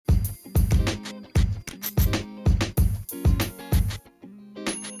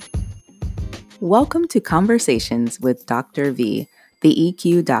Welcome to Conversations with Dr. V, the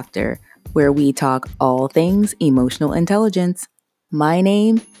EQ doctor, where we talk all things emotional intelligence. My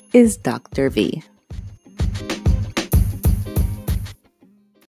name is Dr. V.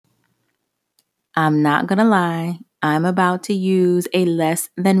 I'm not going to lie, I'm about to use a less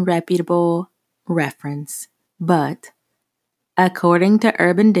than reputable reference, but according to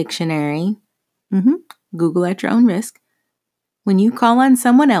Urban Dictionary, Google at your own risk, when you call on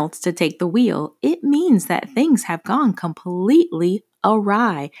someone else to take the wheel, it means that things have gone completely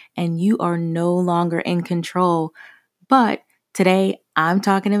awry and you are no longer in control. But today, I'm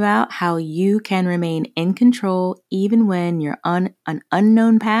talking about how you can remain in control even when you're on an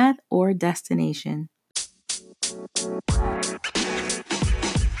unknown path or destination.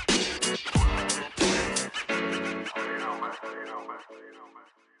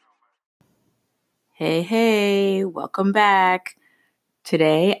 Hey, welcome back.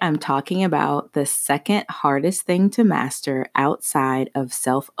 Today, I'm talking about the second hardest thing to master outside of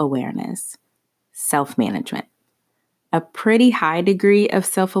self-awareness, self-management. A pretty high degree of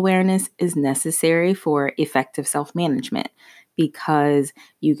self-awareness is necessary for effective self-management because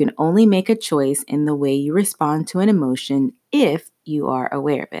you can only make a choice in the way you respond to an emotion if you are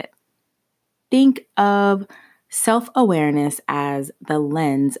aware of it. Think of self-awareness as the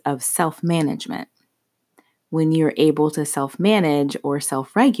lens of self-management. When you're able to self-manage or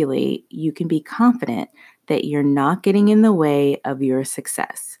self-regulate, you can be confident that you're not getting in the way of your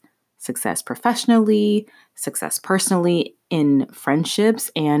success. Success professionally, success personally, in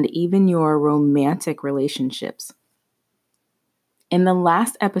friendships, and even your romantic relationships. In the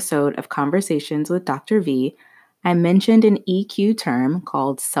last episode of Conversations with Dr. V, I mentioned an EQ term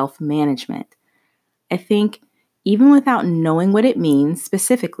called self-management. I think even without knowing what it means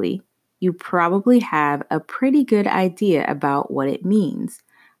specifically, you probably have a pretty good idea about what it means.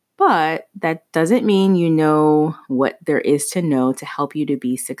 But that doesn't mean you know what there is to know to help you to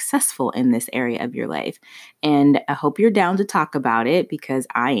be successful in this area of your life. And I hope you're down to talk about it because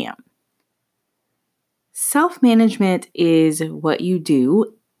I am. Self-management is what you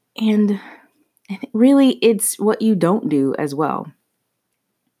do, and really it's what you don't do as well.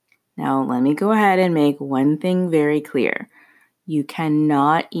 Now, let me go ahead and make one thing very clear. You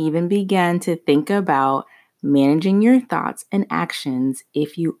cannot even begin to think about managing your thoughts and actions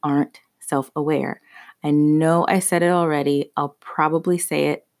if you aren't self-aware. I know I said it already. I'll probably say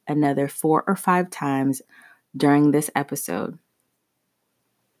it another 4 or 5 times during this episode.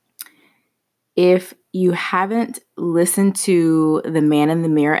 If you haven't listened to the Man in the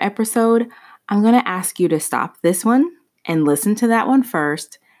Mirror episode, I'm going to ask you to stop this one and listen to that one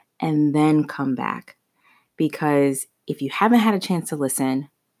first and then come back. Because if you haven't had a chance to listen,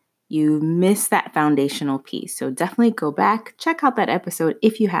 you miss that foundational piece. So definitely go back, check out that episode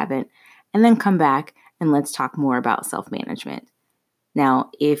if you haven't, and then come back and let's talk more about self-management. Now,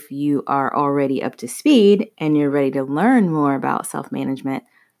 if you are already up to speed and you're ready to learn more about self-management,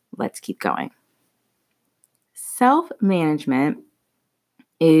 let's keep going. Self-management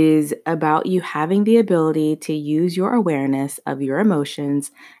is about you having the ability to use your awareness of your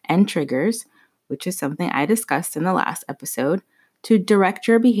emotions and triggers, which is something I discussed in the last episode, to direct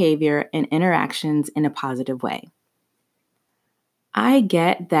your behavior and interactions in a positive way. I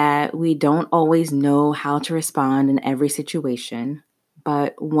get that we don't always know how to respond in every situation,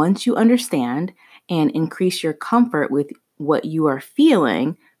 but once you understand and increase your comfort with what you are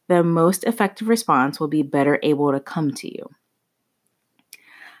feeling, the most effective response will be better able to come to you.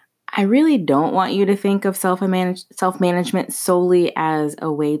 I really don't want you to think of self-management solely as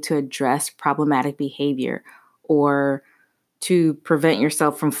a way to address problematic behavior or to prevent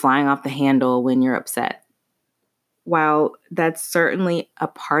yourself from flying off the handle when you're upset. While that's certainly a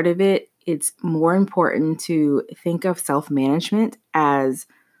part of it, it's more important to think of self-management as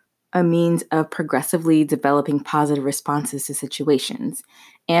a means of progressively developing positive responses to situations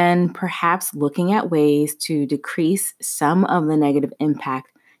and perhaps looking at ways to decrease some of the negative impact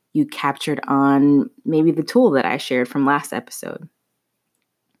you captured on maybe the tool that I shared from last episode.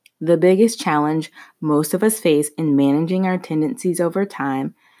 The biggest challenge most of us face in managing our tendencies over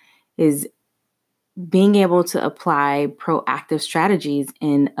time is being able to apply proactive strategies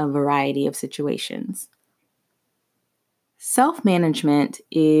in a variety of situations. Self-management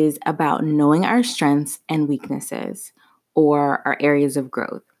is about knowing our strengths and weaknesses, or our areas of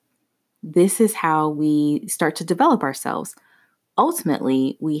growth. This is how we start to develop ourselves.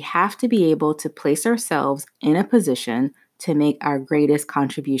 Ultimately, we have to be able to place ourselves in a position to make our greatest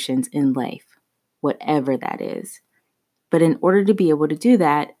contributions in life, whatever that is. But in order to be able to do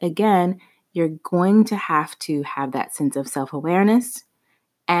that, again, you're going to have that sense of self-awareness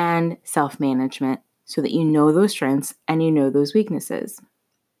and self-management so that you know those strengths and you know those weaknesses.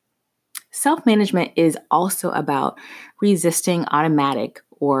 Self-management is also about resisting automatic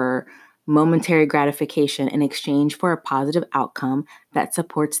or momentary gratification in exchange for a positive outcome that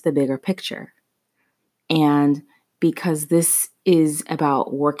supports the bigger picture. And because this is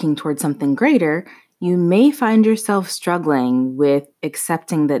about working towards something greater, you may find yourself struggling with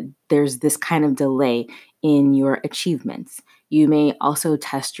accepting that there's this kind of delay in your achievements. You may also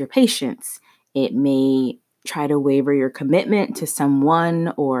test your patience. It may try to waver your commitment to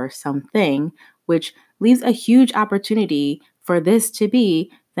someone or something, which leaves a huge opportunity for this to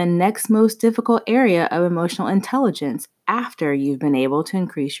be the next most difficult area of emotional intelligence after you've been able to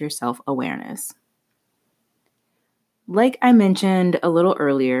increase your self-awareness. Like I mentioned a little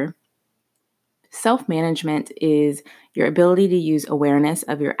earlier, self-management is your ability to use awareness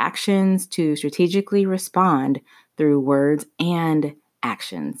of your actions to strategically respond through words and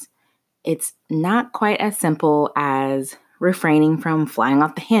actions. It's not quite as simple as refraining from flying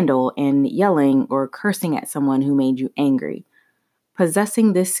off the handle and yelling or cursing at someone who made you angry.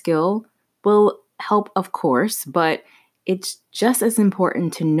 Possessing this skill will help, of course, but it's just as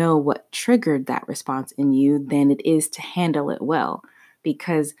important to know what triggered that response in you than it is to handle it well.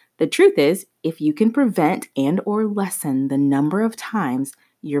 Because the truth is, if you can prevent and or lessen the number of times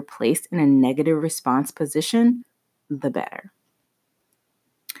you're placed in a negative response position, the better.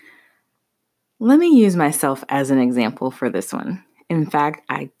 Let me use myself as an example for this one. In fact,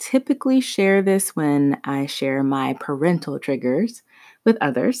 I typically share this when I share my parental triggers with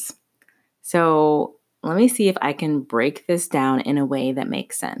others. So let me see if I can break this down in a way that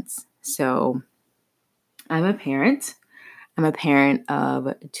makes sense. So I'm a parent. I'm a parent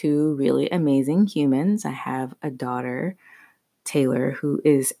of two really amazing humans. I have a daughter, Taylor, who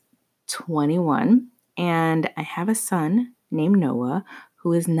is 21, and I have a son named Noah,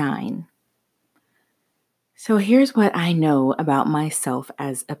 who is 9. So here's what I know about myself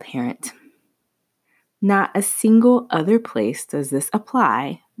as a parent. Not a single other place does this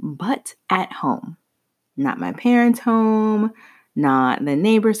apply, but at home. Not my parents' home, not the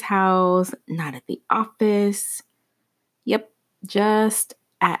neighbor's house, not at the office. Yep, just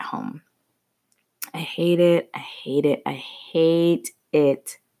at home. I hate it. I hate it. I hate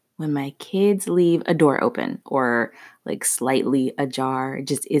it when my kids leave a door open or like slightly ajar. It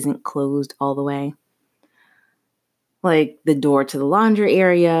just isn't closed all the way. Like the door to the laundry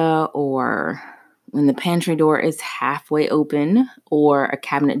area, or when the pantry door is halfway open, or a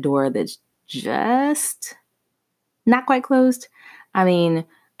cabinet door that's just not quite closed. I mean,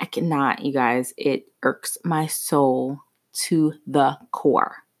 I cannot, you guys. It irks my soul to the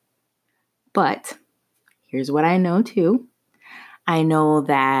core. But here's what I know too. I know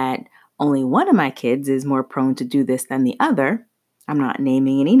that only one of my kids is more prone to do this than the other. I'm not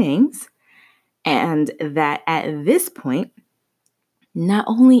naming any names. And that at this point, not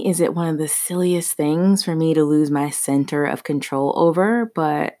only is it one of the silliest things for me to lose my center of control over,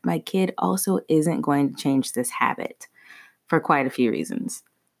 but my kid also isn't going to change this habit for quite a few reasons.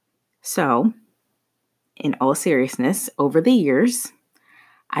 So, in all seriousness, over the years,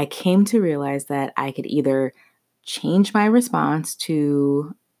 I came to realize that I could either change my response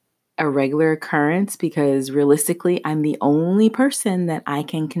to a regular occurrence because realistically, I'm the only person that I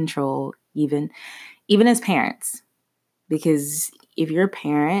can control, even as parents. Because if you're a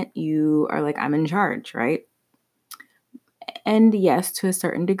parent, you are like, I'm in charge, right? And yes, to a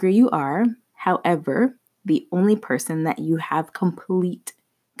certain degree you are. However, the only person that you have complete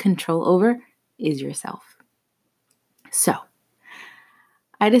control over is yourself. So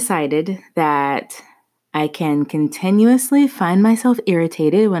I decided that I can continuously find myself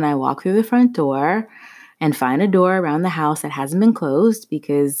irritated when I walk through the front door and find a door around the house that hasn't been closed,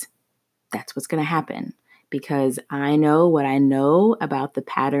 because that's what's going to happen. Because I know what I know about the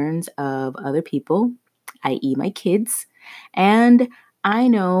patterns of other people, i.e., my kids, and I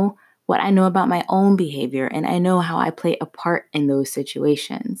know what I know about my own behavior, and I know how I play a part in those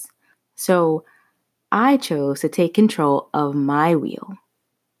situations. So I chose to take control of my wheel.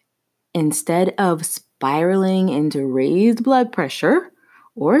 Instead of spiraling into raised blood pressure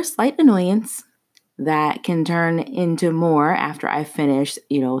or slight annoyance that can turn into more after I finish,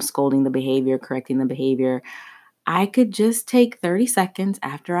 scolding the behavior, correcting the behavior, I could just take 30 seconds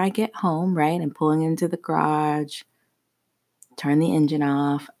after I get home, right, and pulling into the garage, turn the engine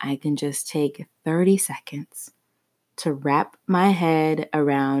off. I can just take 30 seconds to wrap my head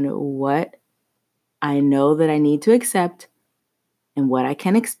around what I know that I need to accept and what I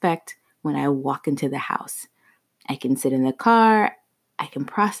can expect when I walk into the house. I can sit in the car, I can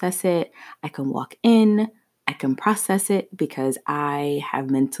process it, I can walk in, I can process it because I have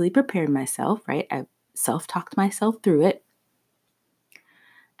mentally prepared myself, right? I've self-talked myself through it.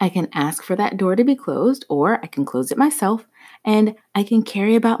 I can ask for that door to be closed, or I can close it myself, and I can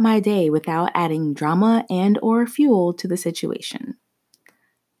carry about my day without adding drama and or fuel to the situation.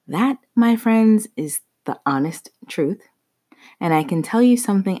 That, my friends, is the honest truth. And I can tell you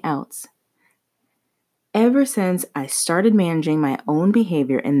something else. Ever since I started managing my own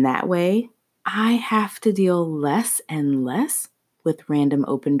behavior in that way, I have to deal less and less with random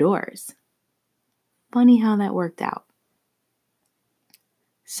open doors. Funny how that worked out.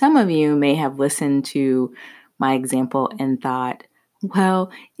 Some of you may have listened to my example and thought,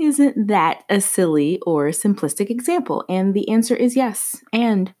 well, isn't that a silly or simplistic example? And the answer is yes.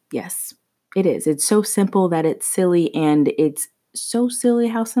 And yes, it is. It's so simple that it's silly, and it's so silly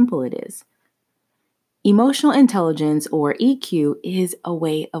how simple it is. Emotional intelligence, or EQ, is a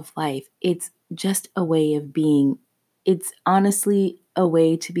way of life. It's just a way of being. It's honestly a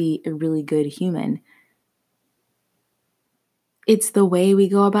way to be a really good human. It's the way we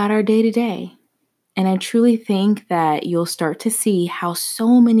go about our day to day. And I truly think that you'll start to see how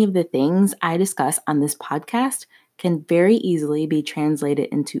so many of the things I discuss on this podcast can very easily be translated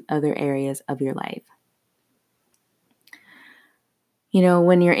into other areas of your life. You know,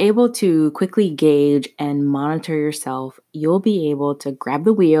 when you're able to quickly gauge and monitor yourself, you'll be able to grab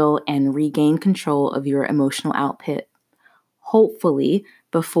the wheel and regain control of your emotional output, hopefully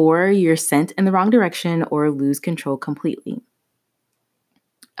before you're sent in the wrong direction or lose control completely.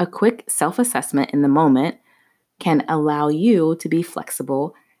 A quick self-assessment in the moment can allow you to be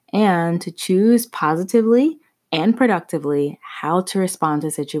flexible and to choose positively and productively how to respond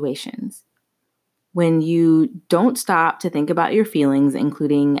to situations. When you don't stop to think about your feelings,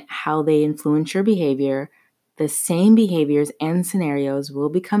 including how they influence your behavior, the same behaviors and scenarios will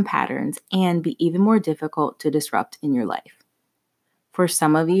become patterns and be even more difficult to disrupt in your life. For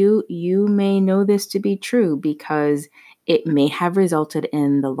some of you, you may know this to be true because it may have resulted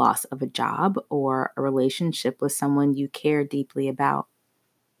in the loss of a job or a relationship with someone you care deeply about.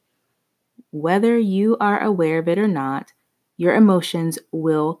 Whether you are aware of it or not, your emotions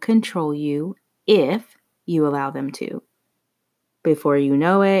will control you if you allow them to. Before you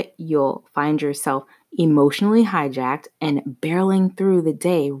know it, you'll find yourself emotionally hijacked and barreling through the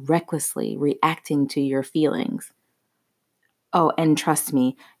day recklessly reacting to your feelings. Oh, and trust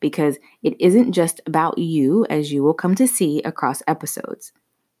me, because it isn't just about you, as you will come to see across episodes.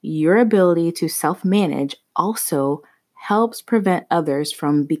 Your ability to self manage also helps prevent others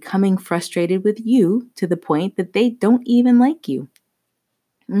from becoming frustrated with you to the point that they don't even like you.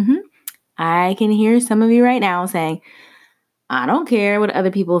 I can hear some of you right now saying, I don't care what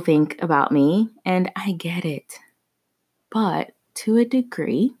other people think about me, and I get it. But to a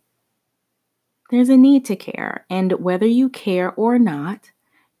degree, there's a need to care, and whether you care or not,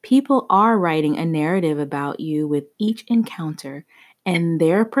 people are writing a narrative about you with each encounter, and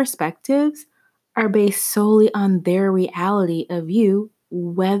their perspectives are based solely on their reality of you,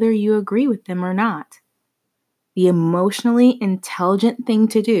 whether you agree with them or not. The emotionally intelligent thing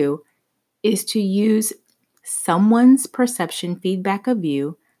to do is to use someone's perception feedback of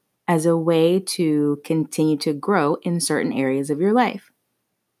you as a way to continue to grow in certain areas of your life.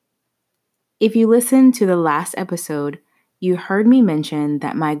 If you listened to the last episode, you heard me mention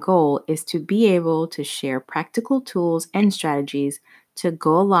that my goal is to be able to share practical tools and strategies to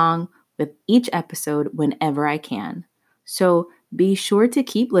go along with each episode whenever I can. So be sure to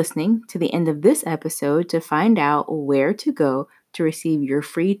keep listening to the end of this episode to find out where to go to receive your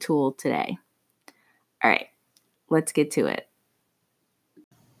free tool today. All right, let's get to it.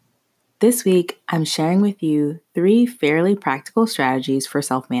 This week, I'm sharing with you 3 fairly practical strategies for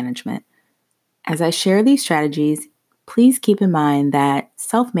self-management. As I share these strategies, please keep in mind that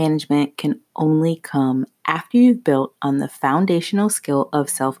self-management can only come after you've built on the foundational skill of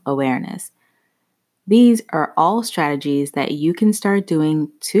self-awareness. These are all strategies that you can start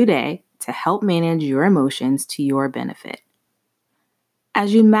doing today to help manage your emotions to your benefit.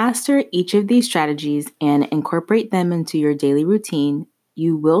 As you master each of these strategies and incorporate them into your daily routine,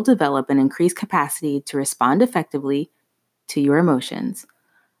 you will develop an increased capacity to respond effectively to your emotions.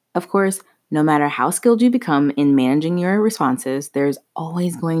 Of course, no matter how skilled you become in managing your responses, there's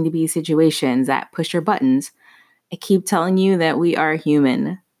always going to be situations that push your buttons. I keep telling you that we are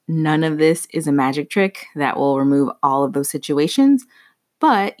human. None of this is a magic trick that will remove all of those situations,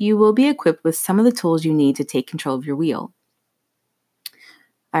 but you will be equipped with some of the tools you need to take control of your wheel.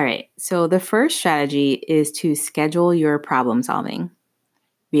 All right, so the first strategy is to schedule your problem solving.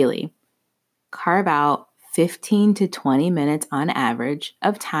 Really, carve out 15 to 20 minutes on average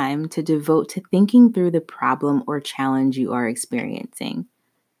of time to devote to thinking through the problem or challenge you are experiencing.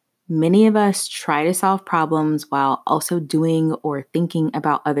 Many of us try to solve problems while also doing or thinking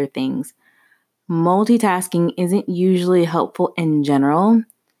about other things. Multitasking isn't usually helpful in general,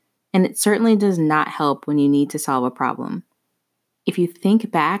 and it certainly does not help when you need to solve a problem. If you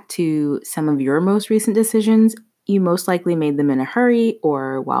think back to some of your most recent decisions, you most likely made them in a hurry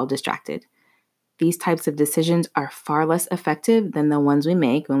or while distracted. These types of decisions are far less effective than the ones we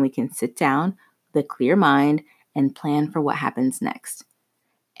make when we can sit down with a clear mind and plan for what happens next.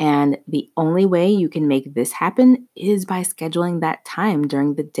 And the only way you can make this happen is by scheduling that time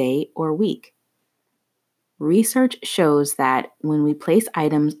during the day or week. Research shows that when we place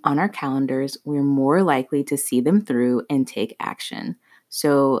items on our calendars, we're more likely to see them through and take action.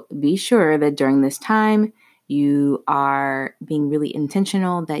 So be sure that during this time, you are being really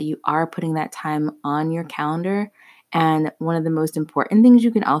intentional, that you are putting that time on your calendar. And one of the most important things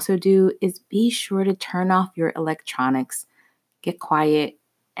you can also do is be sure to turn off your electronics, get quiet,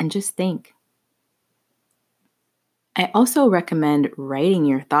 and just think. I also recommend writing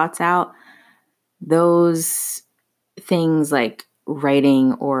your thoughts out. Those things like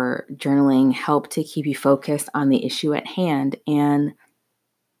writing or journaling help to keep you focused on the issue at hand and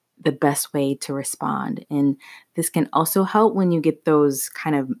the best way to respond. And this can also help when you get those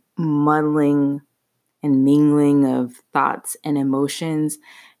kind of muddling and mingling of thoughts and emotions.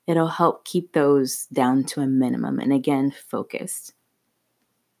 It'll help keep those down to a minimum and again, focused.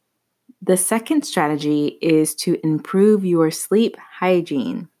 The second strategy is to improve your sleep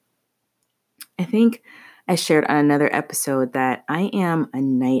hygiene. I think I shared on another episode that I am a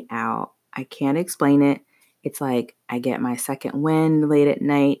night owl. I can't explain it. It's like I get my second wind late at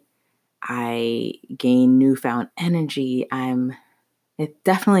night. I gain newfound energy. I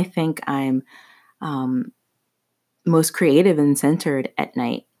definitely think I'm most creative and centered at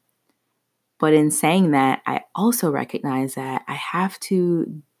night. But in saying that, I also recognize that I have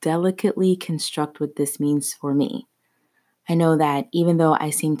to delicately construct what this means for me. I know that even though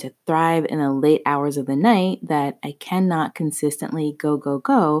I seem to thrive in the late hours of the night, that I cannot consistently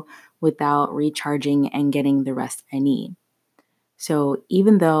go without recharging and getting the rest I need. So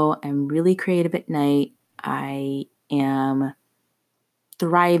even though I'm really creative at night, I am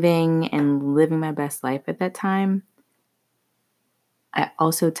thriving and living my best life at that time, I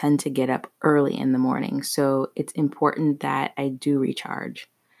also tend to get up early in the morning. So it's important that I do recharge.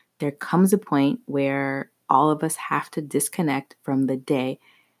 There comes a point where all of us have to disconnect from the day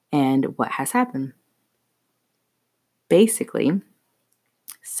and what has happened. Basically,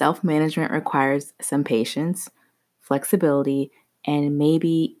 self management requires some patience, flexibility, and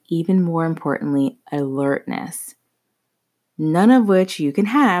maybe even more importantly, alertness. None of which you can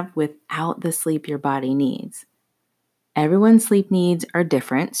have without the sleep your body needs. Everyone's sleep needs are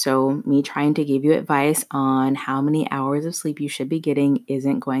different, so me trying to give you advice on how many hours of sleep you should be getting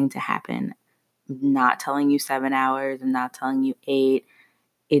isn't going to happen. I'm not telling you 7 hours, I'm not telling you 8.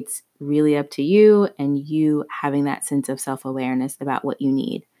 It's really up to you and you having that sense of self-awareness about what you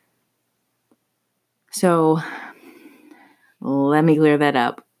need. So let me clear that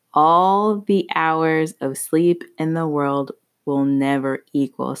up. All the hours of sleep in the world will never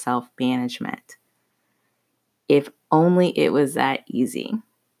equal self-management. If only it was that easy.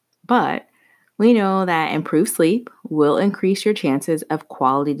 But we know that improved sleep will increase your chances of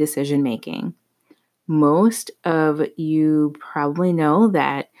quality decision making. Most of you probably know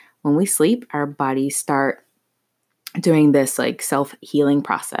that when we sleep, our bodies start doing this like self-healing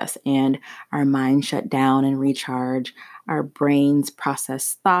process and our minds shut down and recharge. Our brains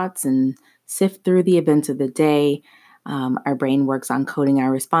process thoughts and sift through the events of the day. Our brain works on coding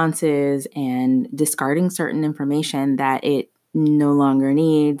our responses and discarding certain information that it no longer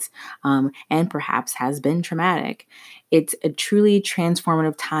needs and perhaps has been traumatic. It's a truly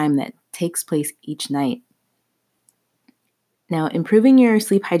transformative time that takes place each night. Now, improving your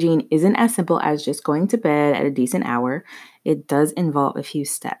sleep hygiene isn't as simple as just going to bed at a decent hour. It does involve a few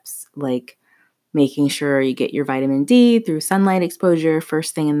steps, like making sure you get your vitamin D through sunlight exposure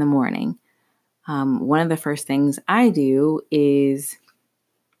first thing in the morning. One of the first things I do is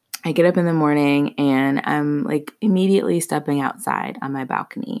I get up in the morning and I'm like immediately stepping outside on my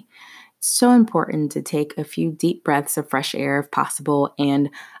balcony. It's so important to take a few deep breaths of fresh air if possible and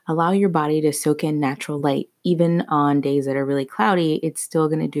allow your body to soak in natural light. Even on days that are really cloudy, it's still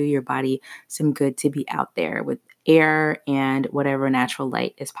going to do your body some good to be out there with air and whatever natural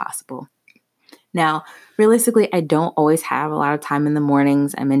light is possible. Now, realistically, I don't always have a lot of time in the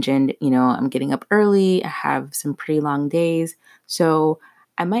mornings. I mentioned, I'm getting up early. I have some pretty long days. So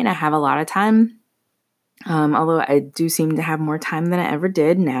I might not have a lot of time. Although I do seem to have more time than I ever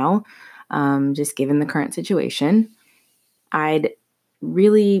did now, just given the current situation. I'd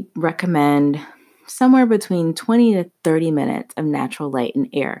really recommend somewhere between 20 to 30 minutes of natural light and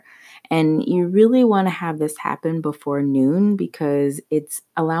air. And you really want to have this happen before noon because it's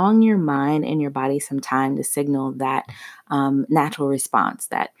allowing your mind and your body some time to signal that natural response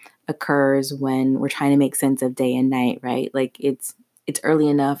that occurs when we're trying to make sense of day and night, right? Like it's early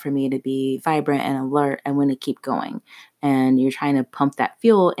enough for me to be vibrant and alert and want to keep going. And you're trying to pump that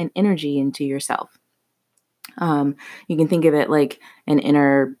fuel and energy into yourself. You can think of it like an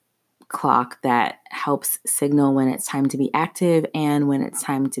inner clock that helps signal when it's time to be active and when it's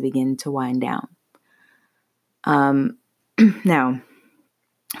time to begin to wind down. Now,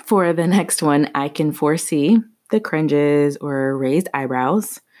 for the next one, I can foresee the cringes or raised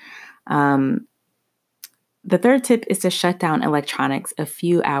eyebrows. The third tip is to shut down electronics a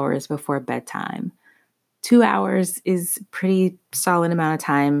few hours before bedtime. 2 hours is pretty solid amount of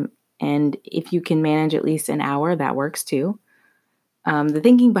time. And if you can manage at least an hour, that works too. The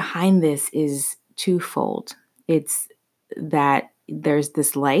thinking behind this is twofold. It's that there's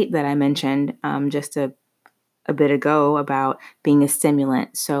this light that I mentioned just a bit ago about being a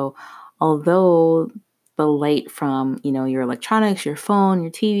stimulant. So although the light from your electronics, your phone,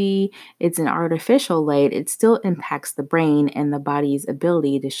 your TV, it's an artificial light, it still impacts the brain and the body's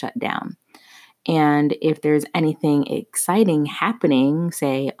ability to shut down. And if there's anything exciting happening,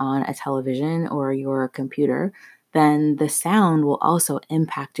 say on a television or your computer, then the sound will also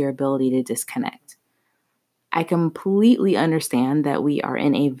impact your ability to disconnect. I completely understand that we are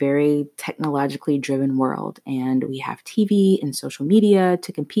in a very technologically driven world and we have TV and social media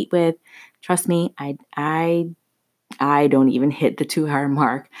to compete with. Trust me, I don't even hit the 2 hour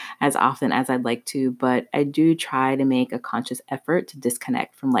mark as often as I'd like to, but I do try to make a conscious effort to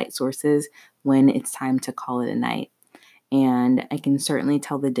disconnect from light sources when it's time to call it a night. And I can certainly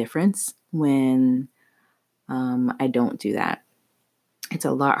tell the difference when I don't do that. It's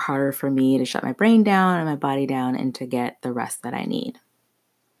a lot harder for me to shut my brain down and my body down and to get the rest that I need.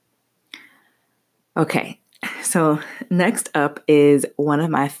 Okay, so next up is one of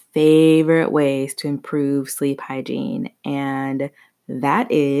my favorite ways to improve sleep hygiene, and that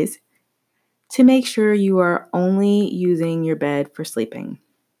is to make sure you are only using your bed for sleeping.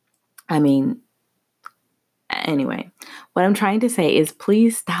 Anyway, what I'm trying to say is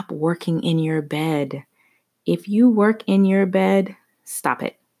please stop working in your bed. If you work in your bed, stop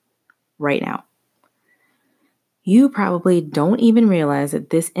it right now. You probably don't even realize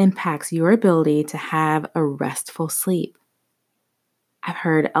that this impacts your ability to have a restful sleep. I've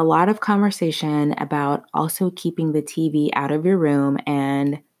heard a lot of conversation about also keeping the TV out of your room,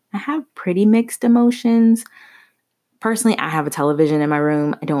 and I have pretty mixed emotions. Personally, I have a television in my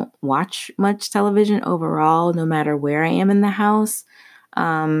room. I don't watch much television overall, no matter where I am in the house.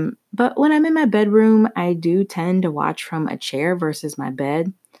 But when I'm in my bedroom, I do tend to watch from a chair versus my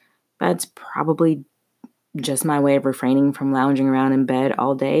bed. That's probably just my way of refraining from lounging around in bed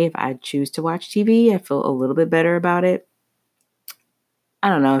all day. If I choose to watch TV, I feel a little bit better about it. I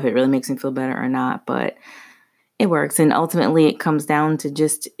don't know if it really makes me feel better or not, but it works. And ultimately, it comes down to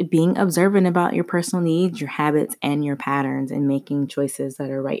just being observant about your personal needs, your habits, and your patterns, and making choices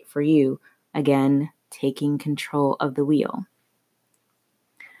that are right for you. Again, taking control of the wheel.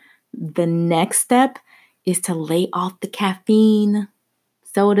 The next step is to lay off the caffeine.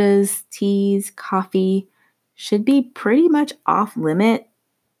 Sodas, teas, coffee should be pretty much off limit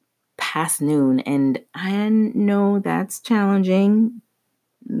past noon. And I know that's challenging.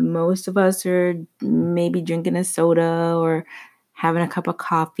 Most of us are maybe drinking a soda or having a cup of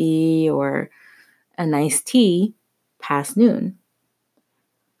coffee or a nice tea past noon.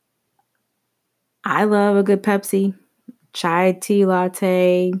 I love a good Pepsi, chai tea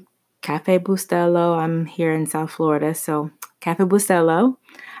latte, Cafe Bustelo. I'm here in South Florida, so Cafe Bustelo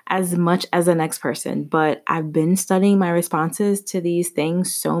as much as the next person. But I've been studying my responses to these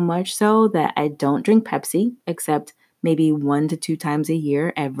things so much so that I don't drink Pepsi except maybe 1 to 2 times a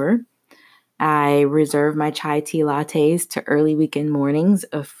year ever. I reserve my chai tea lattes to early weekend mornings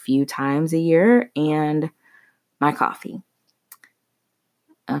a few times a year, and my coffee.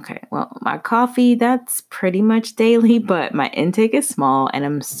 Okay, well, my coffee, that's pretty much daily, but my intake is small, and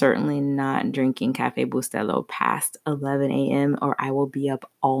I'm certainly not drinking Cafe Bustelo past 11 a.m. or I will be up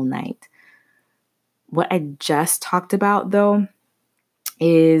all night. What I just talked about, though,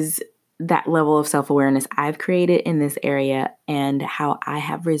 is that level of self-awareness I've created in this area and how I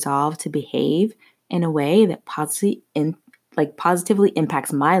have resolved to behave in a way that positively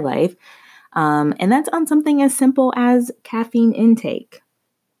impacts my life. And that's on something as simple as caffeine intake.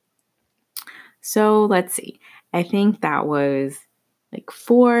 So let's see. I think that was like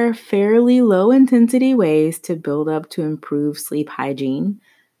 4 fairly low intensity ways to build up to improve sleep hygiene.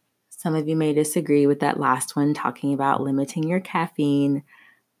 Some of you may disagree with that last one, talking about limiting your caffeine,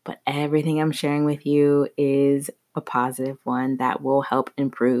 but everything I'm sharing with you is a positive one that will help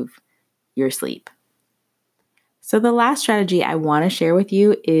improve your sleep. So the last strategy I want to share with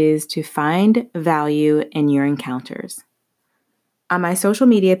you is to find value in your encounters. On my social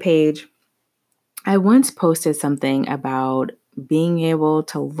media page, I once posted something about being able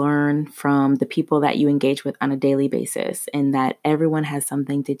to learn from the people that you engage with on a daily basis and that everyone has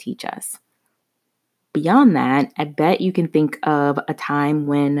something to teach us. Beyond that, I bet you can think of a time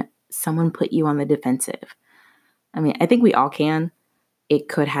when someone put you on the defensive. I mean, I think we all can. It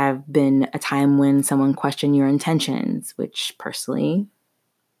could have been a time when someone questioned your intentions, which personally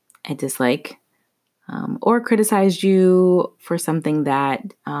I dislike, or criticized you for something that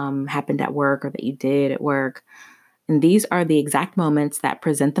happened at work or that you did at work. And these are the exact moments that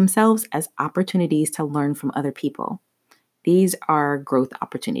present themselves as opportunities to learn from other people. These are growth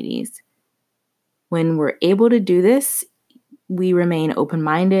opportunities. When we're able to do this, we remain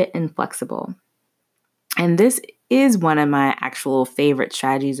open-minded and flexible. And this is one of my actual favorite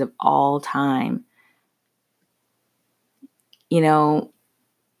strategies of all time. You know,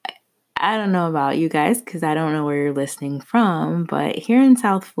 I don't know about you guys because I don't know where you're listening from, but here in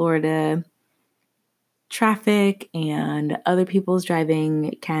South Florida, traffic and other people's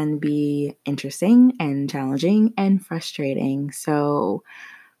driving can be interesting and challenging and frustrating. So,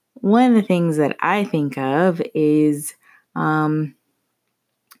 one of the things that I think of is, when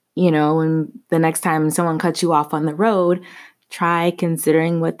the next time someone cuts you off on the road, try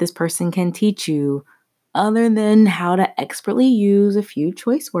considering what this person can teach you other than how to expertly use a few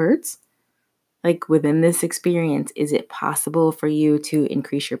choice words. Like within this experience, is it possible for you to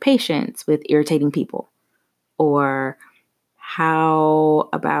increase your patience with irritating people? Or how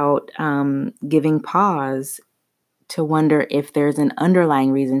about giving pause to wonder if there's an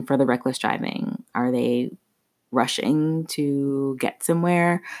underlying reason for the reckless driving? Are they rushing to get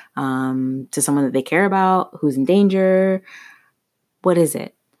somewhere, to someone that they care about, who's in danger? What is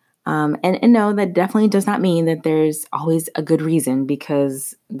it? And no, that definitely does not mean that there's always a good reason,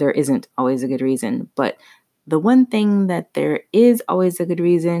 because there isn't always a good reason. But the one thing that there is always a good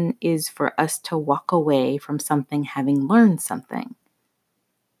reason is for us to walk away from something having learned something.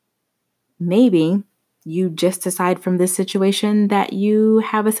 Maybe you just decide from this situation that you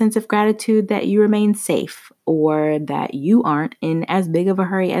have a sense of gratitude that you remain safe, or that you aren't in as big of a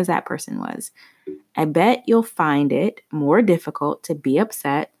hurry as that person was. I bet you'll find it more difficult to be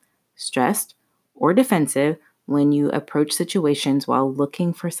upset, stressed, or defensive when you approach situations while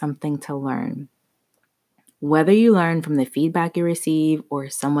looking for something to learn. Whether you learn from the feedback you receive or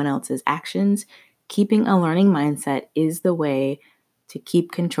someone else's actions, keeping a learning mindset is the way to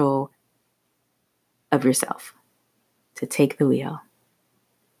keep control of yourself, to take the wheel.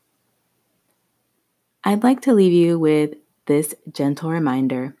 I'd like to leave you with this gentle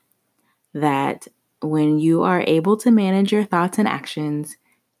reminder that when you are able to manage your thoughts and actions,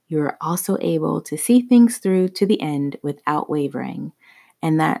 you're also able to see things through to the end without wavering,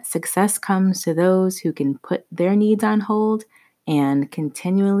 and that success comes to those who can put their needs on hold and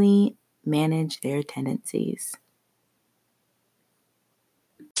continually manage their tendencies.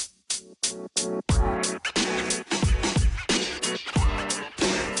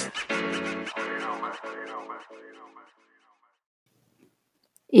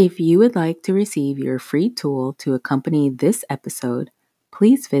 If you would like to receive your free tool to accompany this episode,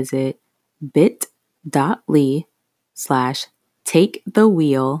 please visit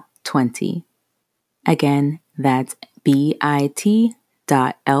bit.ly/takethewheel20. Again, that's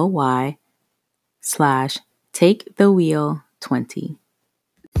bit.ly/takethewheel20.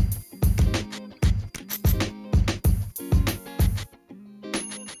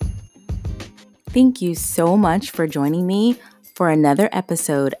 Thank you so much for joining me for another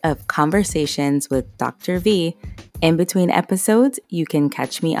episode of Conversations with Dr. V. In between episodes, you can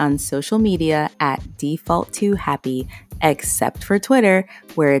catch me on social media at Default2Happy, except for Twitter,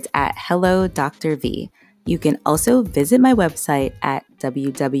 where it's at Hello Dr. V. You can also visit my website at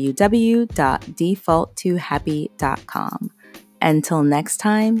www.default2happy.com. Until next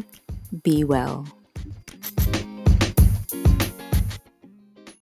time, be well.